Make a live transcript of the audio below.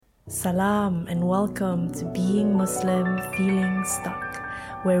Salam and welcome to Being Muslim Feeling Stuck,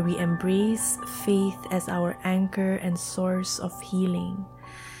 where we embrace faith as our anchor and source of healing.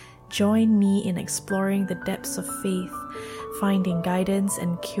 Join me in exploring the depths of faith, finding guidance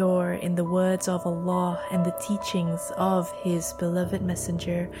and cure in the words of Allah and the teachings of His beloved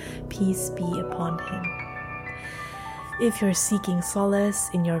Messenger, peace be upon him. If you're seeking solace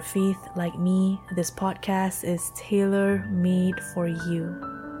in your faith like me, this podcast is tailor-made for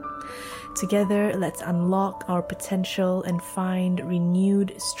you. Together, let's unlock our potential and find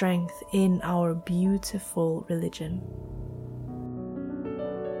renewed strength in our beautiful religion.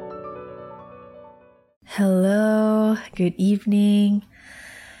 Hello, good evening.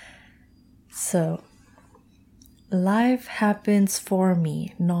 So, life happens for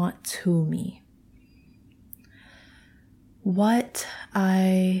me, not to me. What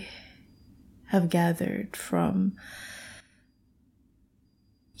I have gathered from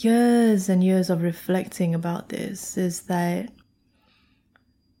years and years of reflecting about this is that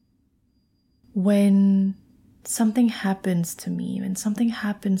when something happens to me, when something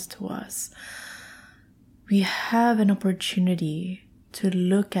happens to us, we have an opportunity to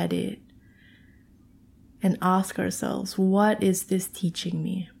look at it and ask ourselves, what is this teaching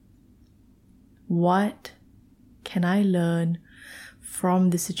me? What can I learn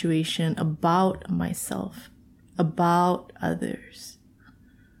from the situation about myself, about others?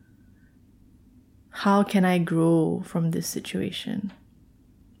 How can I grow from this situation?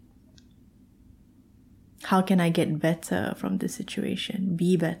 How can I get better from this situation?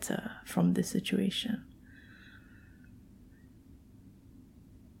 Be better from this situation?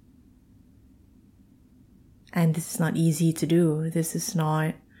 And this is not easy to do. This is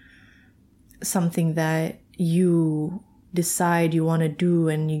not something that you decide you want to do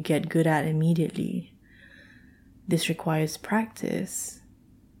and you get good at immediately. This requires practice.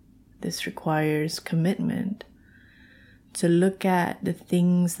 This requires commitment to look at the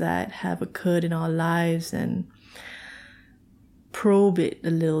things that have occurred in our lives and probe it a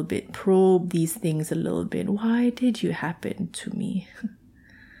little bit, probe these things a little bit. Why did you happen to me?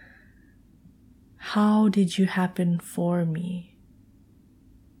 How did you happen for me?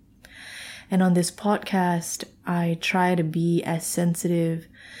 And on this podcast, I try to be as sensitive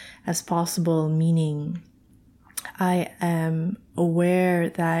as possible, meaning I am aware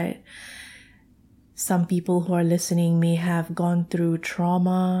that some people who are listening may have gone through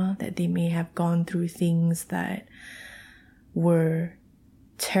trauma, that they may have gone through things that were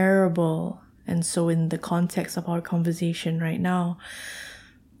terrible. And so in the context of our conversation right now,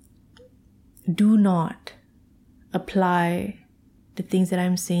 do not apply the things that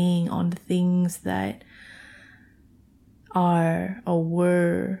I'm saying on the things that are or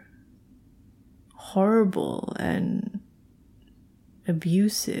were horrible and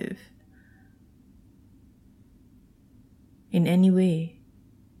abusive in any way.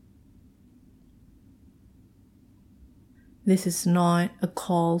 This is not a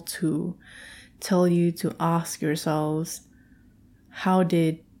call to tell you to ask yourselves, how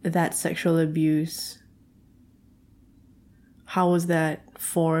did that sexual abuse, how was that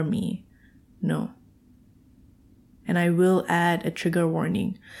for me? No. And I will add a trigger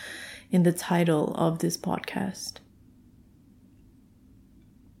warning in the title of this podcast.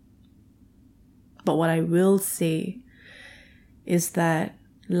 But what I will say is that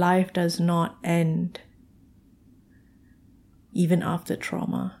life does not end even after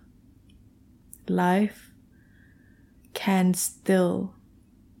trauma. Life can still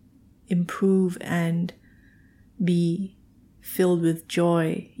improve and be filled with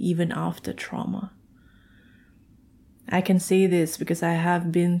joy even after trauma. I can say this because I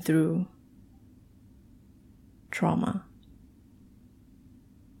have been through trauma.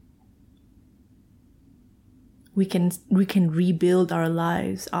 We can rebuild our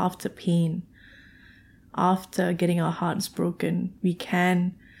lives after pain, after getting our hearts broken. We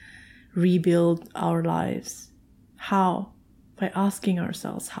can rebuild our lives. How? By asking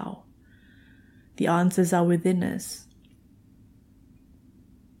ourselves how. The answers are within us.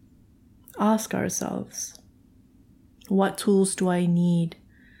 Ask ourselves, what tools do I need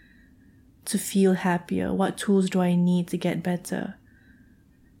to feel happier? What tools do I need to get better?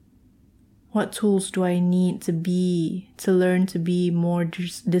 What tools do I need to learn to be more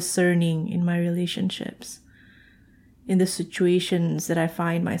discerning in my relationships, in the situations that I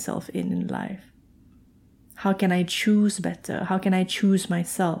find myself in life? How can I choose better? How can I choose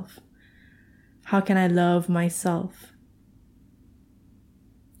myself? How can I love myself?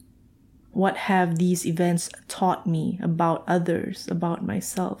 What have these events taught me about others, about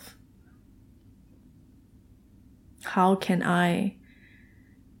myself? How can I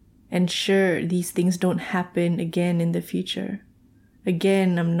ensure these things don't happen again in the future.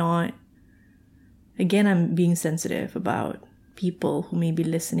 Again, I'm being sensitive about people who may be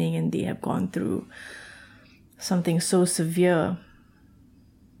listening and they have gone through something so severe,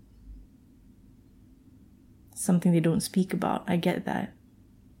 something they don't speak about. I get that.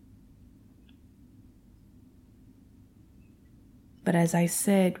 But as I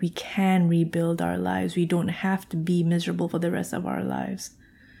said, we can rebuild our lives. We don't have to be miserable for the rest of our lives.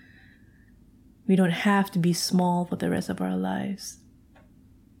 We don't have to be small for the rest of our lives.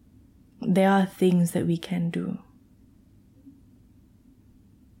 There are things that we can do.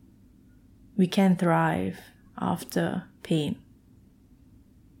 We can thrive after pain.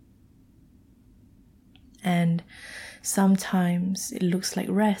 And sometimes it looks like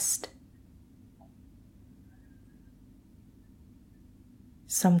rest.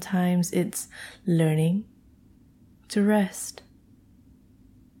 Sometimes it's learning to rest.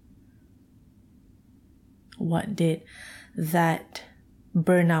 What did that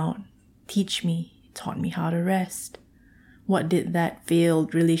burnout teach me? It taught me how to rest. What did that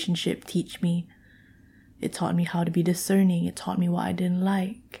failed relationship teach me? It taught me how to be discerning. It taught me what I didn't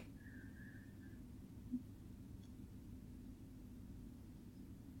like.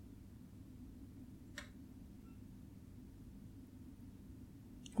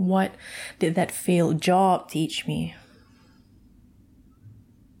 What did that failed job teach me?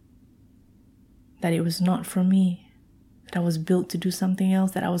 That it was not for me. That I was built to do something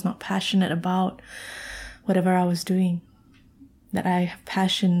else. That I was not passionate about whatever I was doing. That I have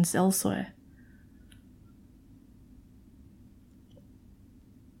passions elsewhere.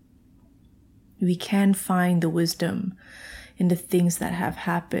 We can find the wisdom in the things that have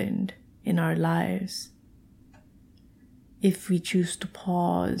happened in our lives if we choose to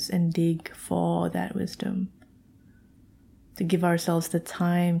pause and dig for that wisdom, to give ourselves the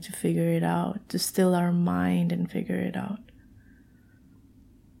time to figure it out, to still our mind and figure it out.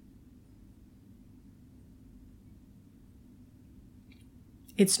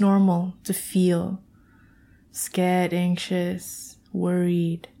 It's normal to feel scared, anxious,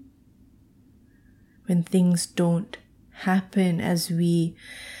 worried when things don't happen as we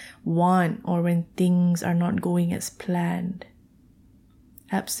want or when things are not going as planned.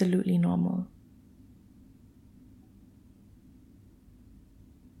 Absolutely normal.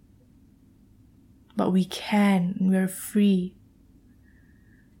 But we're free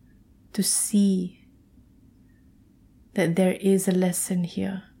to see that there is a lesson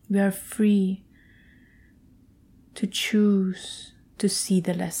here. We are free to choose to see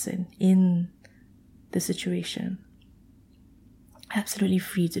the lesson in the situation. Absolutely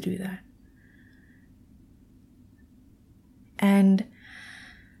free to do that. And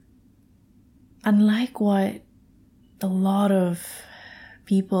unlike what a lot of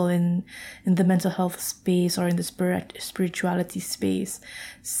people in the mental health space or in the spirituality space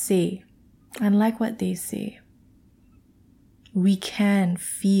say, unlike what they say, we can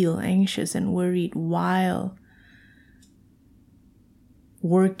feel anxious and worried while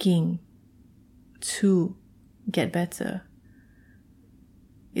working to get better.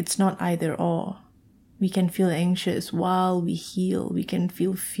 It's not either or. We can feel anxious while we heal. We can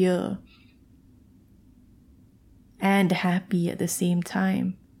feel fear and happy at the same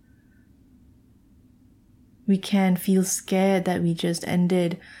time. We can feel scared that we just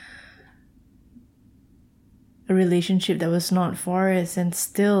ended a relationship that was not for us and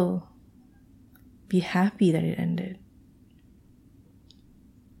still be happy that it ended.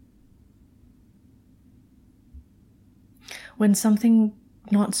 When something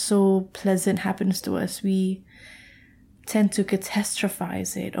not so pleasant happens to us, we tend to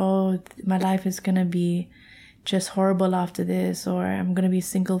catastrophize it. Oh, my life is gonna be just horrible after this, or I'm gonna be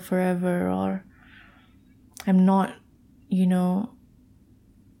single forever, or I'm not,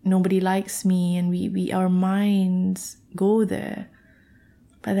 nobody likes me, and we our minds go there.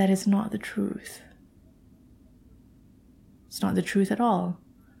 But that is not the truth. It's not the truth at all.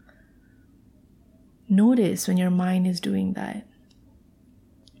 Notice when your mind is doing that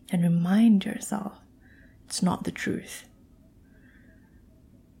and remind yourself it's not the truth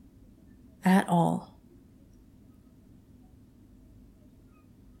at all.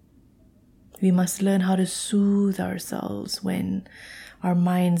 We must learn how to soothe ourselves when our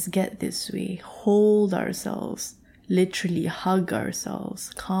minds get this way, hold ourselves, literally hug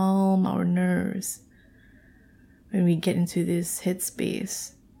ourselves, calm our nerves when we get into this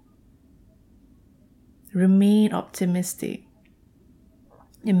headspace. Remain optimistic.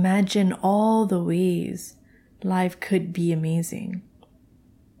 Imagine all the ways life could be amazing.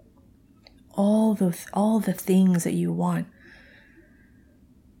 All the things that you want.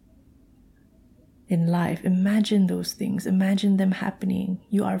 in life. Imagine those things. Imagine them happening.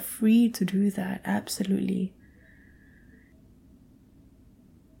 You are free to do that. Absolutely.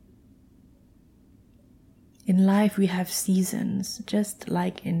 In life, we have seasons, just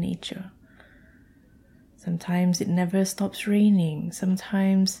like in nature. Sometimes it never stops raining.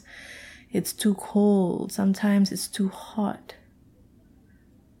 Sometimes it's too cold. Sometimes it's too hot.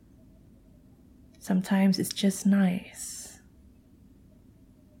 Sometimes it's just nice.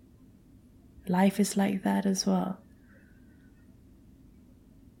 Life is like that as well.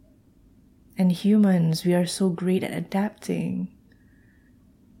 And humans, we are so great at adapting.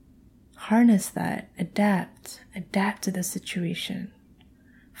 Harness that, adapt to the situation.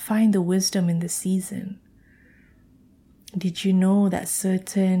 Find the wisdom in the season. Did you know that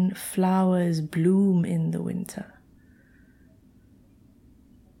certain flowers bloom in the winter?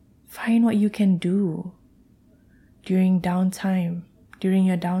 Find what you can do during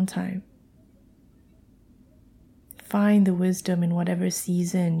your downtime. Find the wisdom in whatever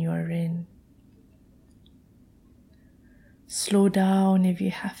season you are in. Slow down if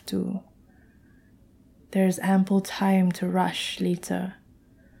you have to. There's ample time to rush later.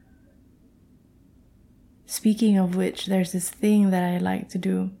 Speaking of which, there's this thing that I like to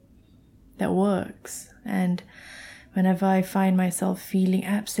do that works. And whenever I find myself feeling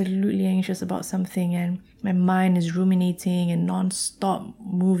absolutely anxious about something and my mind is ruminating and non-stop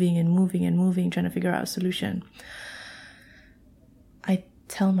moving, trying to figure out a solution, I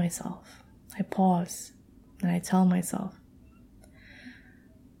tell myself, I pause and I tell myself,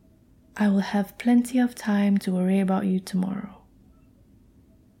 I will have plenty of time to worry about you tomorrow.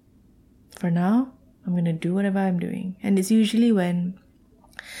 For now, I'm going to do whatever I'm doing. And it's usually when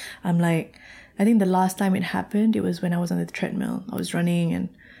I'm like, I think the last time it happened, it was when I was on the treadmill. I was running and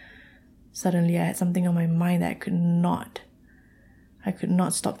suddenly I had something on my mind that I could not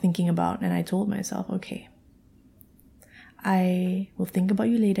stop thinking about. And I told myself, okay, I will think about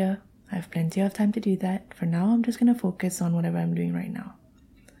you later. I have plenty of time to do that. For now, I'm just going to focus on whatever I'm doing right now.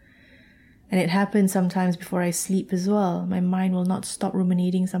 And it happens sometimes before I sleep as well. My mind will not stop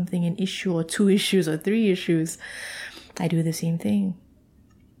ruminating something, an issue or 2 issues or 3 issues. I do the same thing.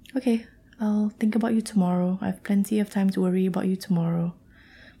 Okay, I'll think about you tomorrow. I have plenty of time to worry about you tomorrow.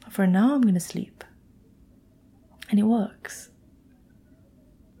 But for now, I'm going to sleep. And it works.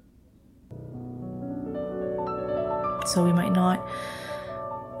 So we might not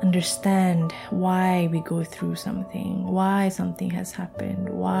understand why we go through something, why something has happened,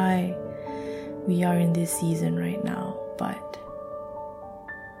 why we are in this season right now, but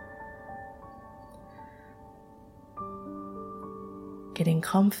getting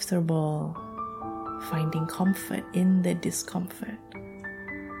comfortable, finding comfort in the discomfort,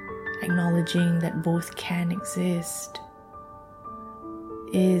 acknowledging that both can exist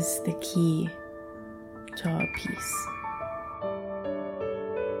is the key to our peace.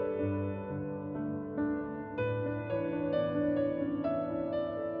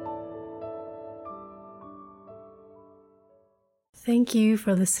 Thank you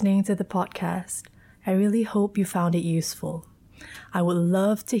for listening to the podcast. I really hope you found it useful. I would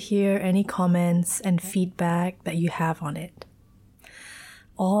love to hear any comments and feedback that you have on it.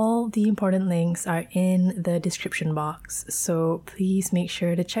 All the important links are in the description box, so please make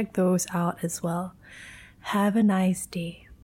sure to check those out as well. Have a nice day.